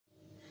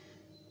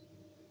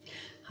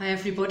Hi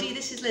everybody,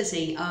 this is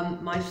Lizzie,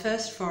 my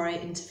first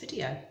foray into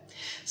video.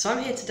 So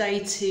I'm here today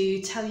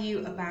to tell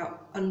you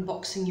about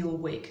unboxing your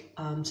wig.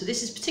 So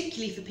this is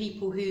particularly for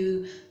people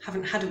who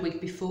haven't had a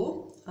wig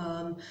before.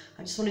 I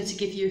just wanted to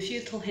give you a few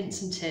little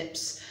hints and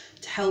tips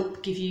to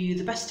help give you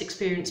the best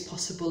experience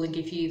possible and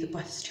give you the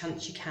best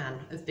chance you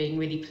can of being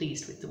really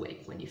pleased with the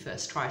wig when you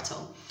first try it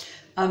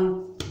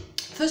on.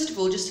 First of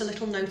all, just a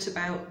little note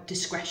about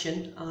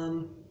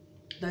discretion.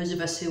 Those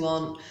of us who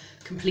aren't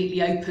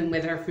completely open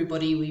with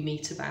everybody we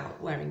meet about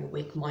wearing a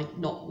wig might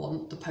not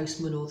want the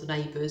postman or the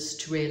neighbours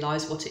to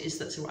realise what it is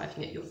that's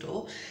arriving at your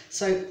door.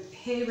 So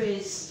here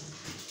is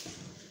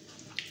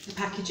the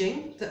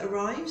packaging that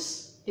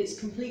arrives. It's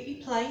completely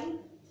plain.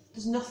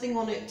 There's nothing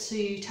on it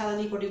to tell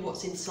anybody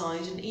what's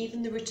inside, and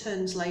even the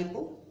returns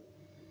label.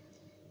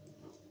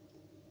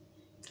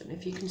 Don't know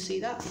if you can see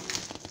that.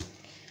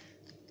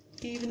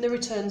 Even the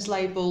returns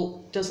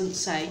label doesn't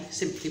say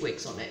Simply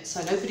Wigs on it,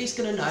 so nobody's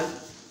going to know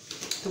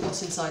that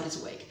what's inside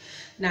is a wig.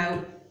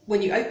 Now,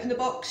 when you open the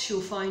box, you'll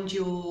find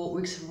your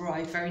wigs have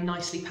arrived very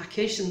nicely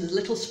packaged, and there's a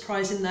little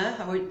surprise in there.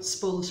 I won't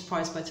spoil the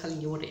surprise by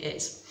telling you what it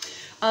is.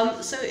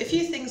 So a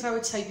few things I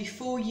would say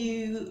before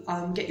you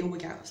get your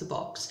wig out of the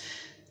box.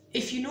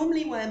 If you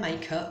normally wear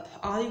makeup,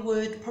 I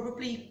would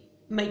probably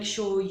make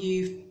sure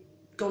you've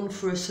gone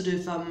for a sort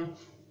of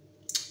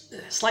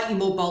slightly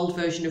more bold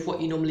version of what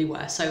you normally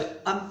wear. So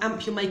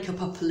amp your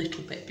makeup up a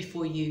little bit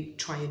before you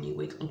try a new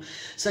wig on.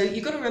 So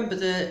you've got to remember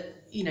that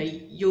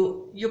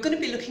you're going to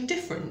be looking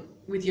different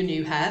with your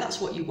new hair. That's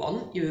what you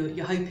want.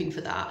 You're hoping for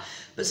that.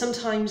 But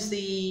sometimes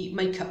the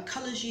makeup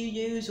colours you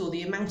use, or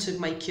the amount of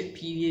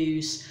makeup you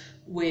use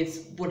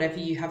with whatever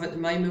you have at the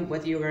moment,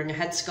 whether you're wearing a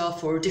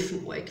headscarf or a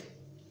different wig,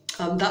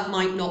 that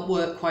might not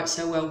work quite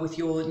so well with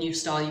your new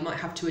style. You might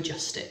have to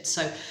adjust it.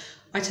 So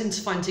I tend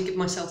to find, to give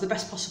myself the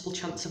best possible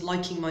chance of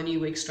liking my new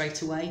wig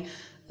straight away,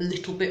 a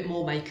little bit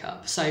more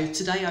makeup. So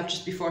today,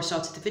 before I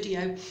started the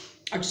video,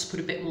 I just put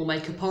a bit more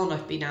makeup on.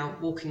 I've been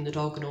out walking the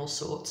dog and all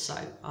sorts, so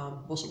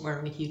wasn't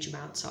wearing a huge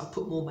amount, so I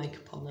put more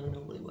makeup on than I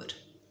normally would.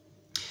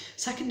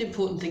 Second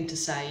important thing to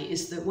say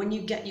is that when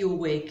you get your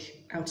wig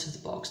out of the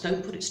box,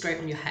 don't put it straight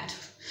on your head.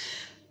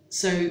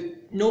 So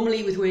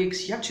normally with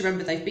wigs, you have to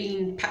remember they've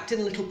been packed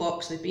in a little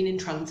box, they've been in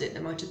transit, they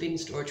might have been in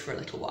storage for a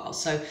little while.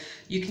 So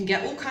you can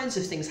get all kinds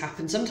of things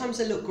happen. Sometimes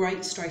they look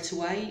great straight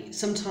away,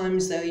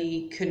 sometimes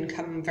they can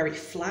come very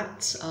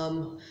flat.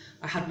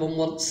 I had one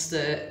once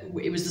that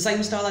it was the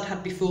same style I'd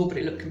had before, but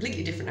it looked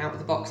completely different out of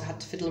the box. I had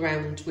to fiddle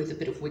around with a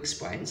bit of wig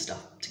spray and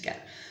stuff to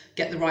get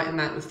the right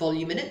amount of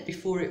volume in it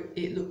before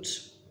it looked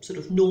sort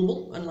of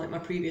normal, unlike my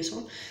previous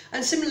one.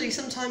 And similarly,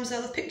 sometimes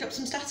they'll have picked up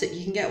some static.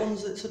 You can get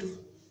ones that sort of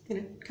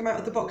come out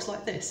of the box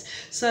like this.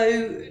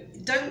 So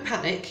don't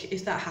panic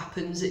if that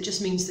happens. It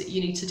just means that you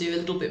need to do a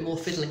little bit more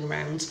fiddling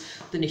around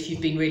than if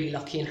you've been really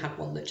lucky and had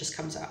one that just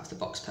comes out of the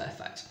box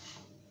perfect.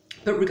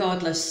 But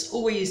regardless,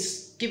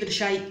 always give it a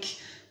shake,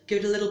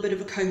 give it a little bit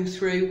of a comb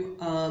through,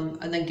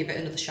 and then give it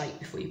another shake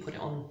before you put it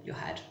on your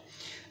head.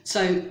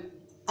 So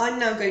I'm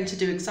now going to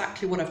do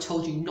exactly what I've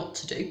told you not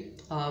to do,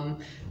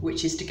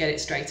 which is to get it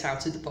straight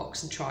out of the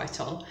box and try it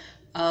on.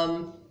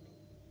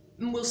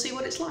 And we'll see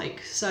what it's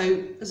like.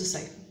 So, as I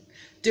say,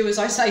 do as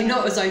I say,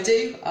 not as I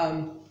do.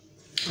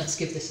 Let's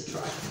give this a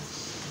try.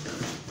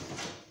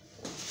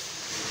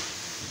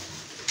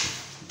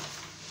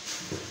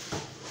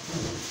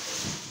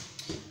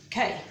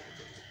 Okay,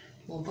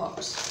 one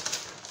box.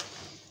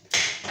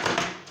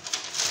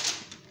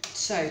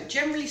 So,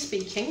 generally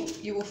speaking,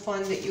 you will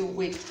find that your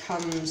wig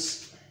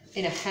comes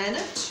in a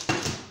hairnet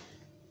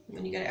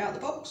when you get it out of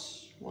the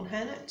box, one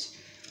hairnet,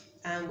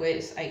 and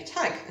with a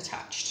tag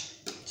attached.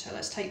 So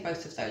let's take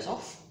both of those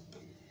off.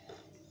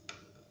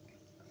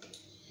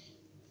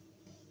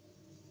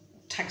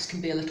 Tags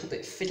can be a little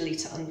bit fiddly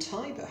to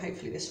untie, but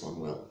hopefully this one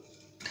will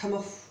come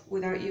off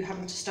without you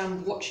having to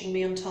stand watching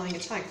me untying a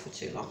tag for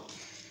too long.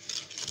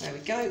 There we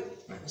go,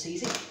 that was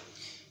easy.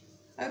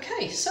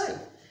 Okay, so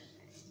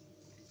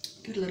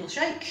give it a little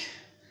shake,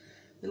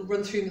 a little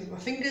run through with my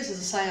fingers. As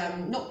I say,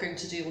 I'm not going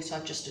to do what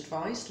I've just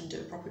advised and do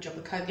a proper job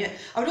of combing it.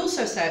 I would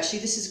also say, actually,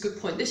 this is a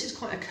good point. This is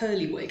quite a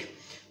curly wig.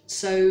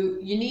 So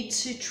you need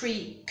to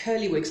treat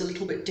curly wigs a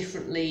little bit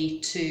differently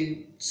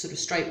to sort of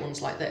straight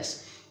ones like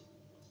this.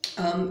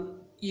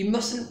 You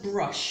mustn't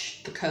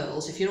brush the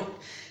curls.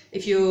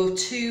 If you're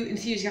too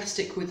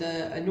enthusiastic with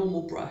a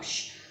normal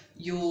brush,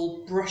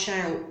 you'll brush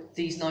out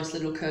these nice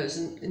little curls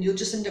and you'll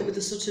just end up with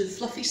a sort of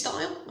fluffy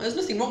style. There's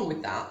nothing wrong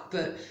with that,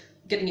 but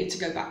getting it to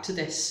go back to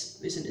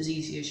this isn't as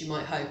easy as you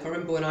might hope. I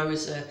remember when I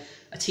was a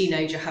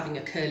teenager having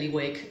a curly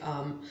wig,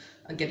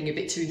 and getting a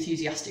bit too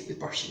enthusiastic with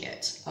brushing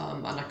it,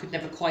 and I could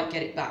never quite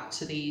get it back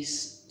to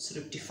these sort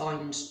of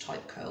defined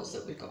type curls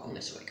that we've got on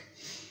this wig.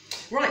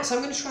 Right, so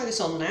I'm going to try this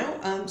on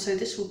now. So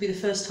this will be the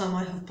first time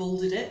I have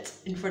balded it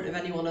in front of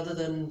anyone other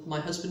than my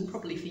husband,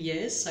 probably for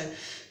years, so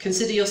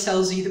consider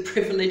yourselves either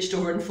privileged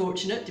or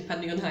unfortunate,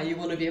 depending on how you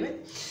want to view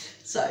it.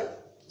 So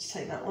let's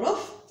take that one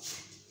off.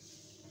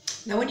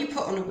 Now when you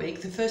put on a wig,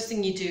 the first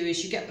thing you do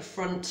is you get the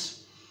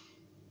front,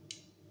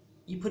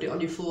 you put it on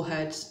your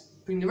forehead,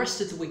 bring the rest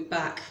of the wig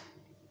back,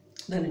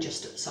 then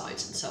adjust at the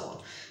sides and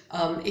so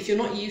on. If you're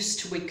not used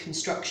to wig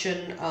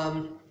construction,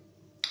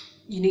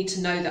 you need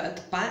to know that at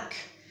the back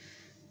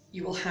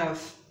you will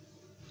have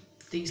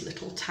these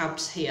little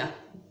tabs here.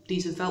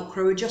 These are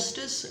Velcro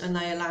adjusters, and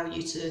they allow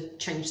you to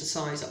change the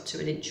size up to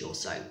 1 inch or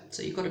so.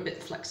 So you've got a bit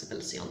of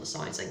flexibility on the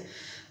sizing.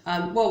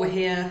 While we're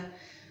here,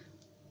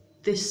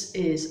 this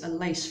is a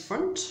lace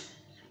front,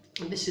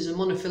 and this is a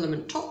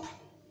monofilament top,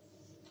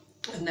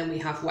 and then we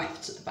have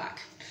wefts at the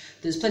back.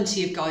 There's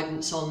plenty of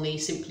guidance on the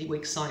Simply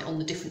Wigs site on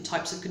the different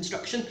types of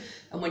construction,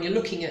 and when you're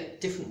looking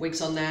at different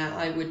wigs on there,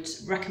 I would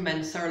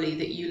recommend thoroughly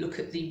that you look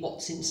at the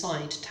What's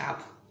Inside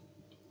tab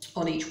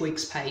on each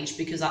wig's page,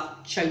 because that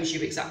shows you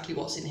exactly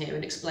what's in here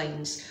and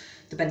explains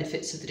the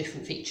benefits of the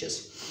different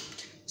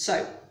features.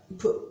 So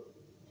put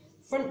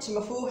front to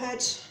my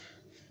forehead,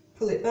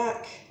 pull it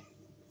back,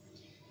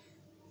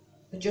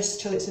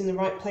 adjust till it's in the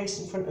right place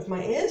in front of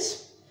my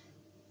ears.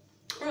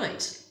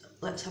 Right,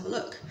 let's have a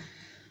look.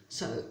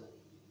 So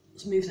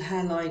let's move the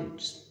hairline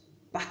just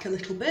back a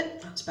little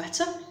bit, that's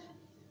better.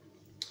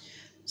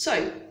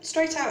 So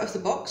straight out of the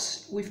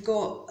box, we've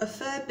got a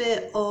fair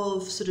bit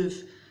of sort of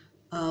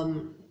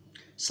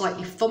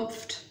slightly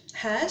thumped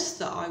hairs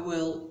that I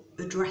will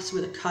address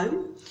with a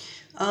comb,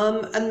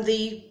 and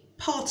the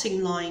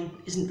parting line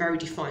isn't very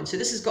defined. So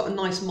this has got a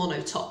nice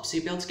mono top, so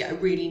you'll be able to get a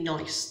really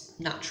nice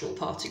natural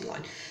parting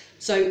line.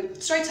 So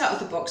straight out of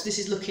the box, this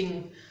is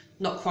looking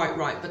not quite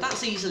right, but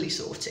that's easily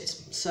sorted.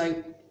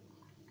 So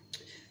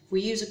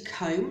we use a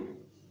comb,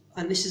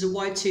 and this is a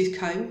wide tooth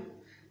comb.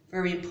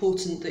 Very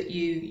important that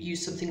you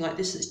use something like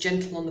this that's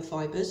gentle on the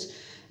fibres.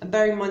 And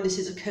bear in mind this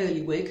is a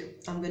curly wig,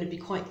 I'm going to be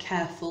quite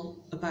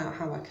careful about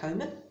how I comb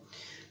it.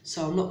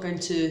 So I'm not going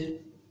to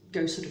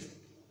go sort of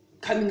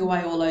combing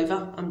away all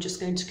over, I'm just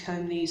going to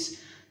comb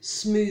these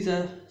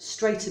smoother,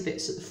 straighter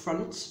bits at the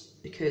front,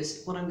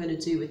 because what I'm going to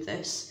do with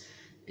this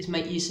is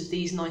make use of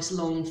these nice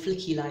long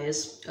flicky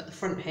layers at the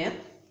front here.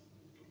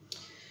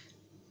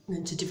 I'm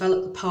going to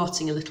develop the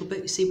parting a little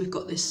bit. You see we've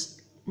got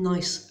this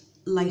nice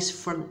lace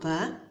front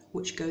there,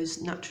 which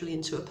goes naturally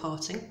into a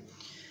parting.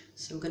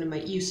 So we're going to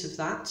make use of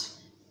that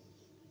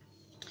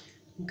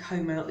and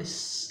comb out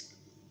this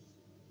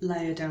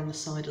layer down the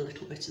side a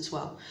little bit as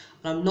well.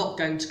 And I'm not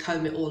going to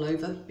comb it all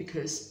over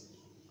because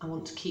I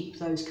want to keep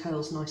those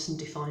curls nice and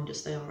defined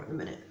as they are at the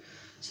minute.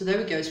 So there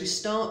we go, as we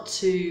start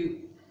to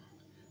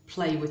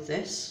play with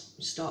this,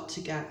 we start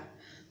to get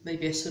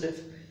maybe a sort of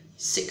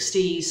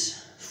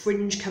 60s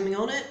fringe coming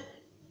on it,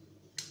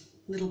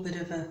 a little bit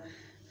of a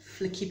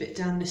flicky bit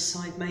down this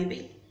side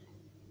maybe,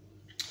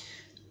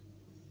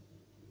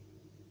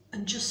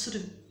 and just sort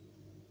of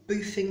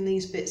boofing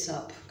these bits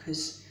up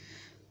because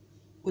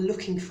we're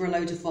looking for a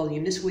load of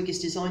volume. This wig is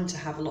designed to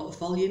have a lot of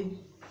volume.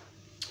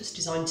 It's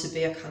designed to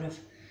be a kind of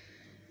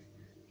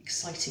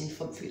exciting,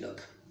 thumpy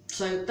look.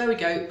 So there we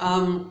go.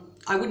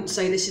 I wouldn't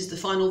say this is the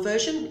final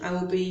version. I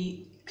will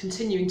be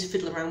continuing to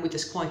fiddle around with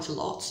this quite a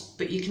lot,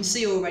 but you can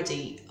see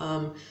already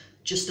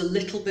just a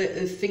little bit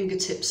of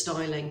fingertip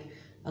styling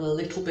and a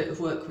little bit of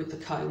work with the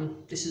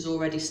comb. This is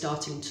already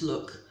starting to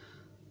look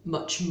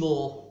much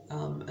more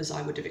as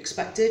I would have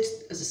expected.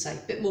 As I say,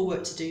 a bit more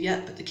work to do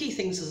yet, but the key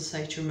things, as I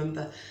say, to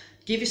remember: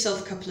 give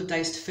yourself a couple of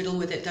days to fiddle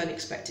with it. Don't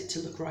expect it to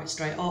look right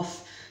straight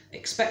off.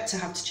 Expect to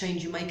have to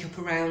change your makeup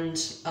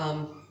around,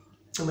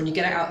 and when you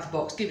get it out of the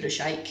box, give it a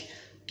shake,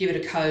 give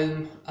it a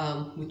comb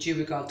with due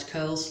regard to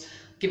curls,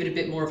 give it a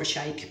bit more of a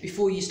shake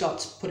before you start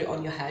to put it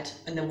on your head,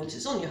 and then once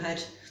it's on your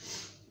head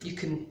you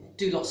can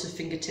do lots of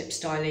fingertip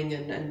styling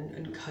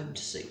and comb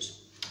to suit.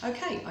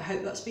 Okay, I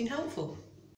hope that's been helpful.